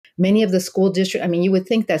many of the school districts, I mean, you would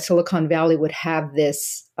think that Silicon Valley would have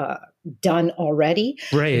this done already,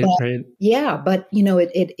 Right, but right. yeah, but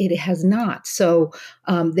it has not. So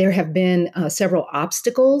there have been several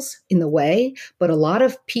obstacles in the way, but a lot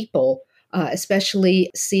of people, especially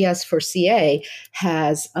CS for CA,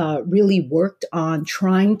 has really worked on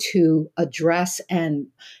trying to address and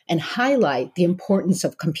highlight the importance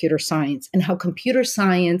of computer science and how computer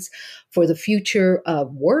science for the future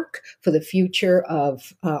of work, for the future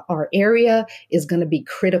of our area, is going to be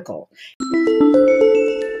critical.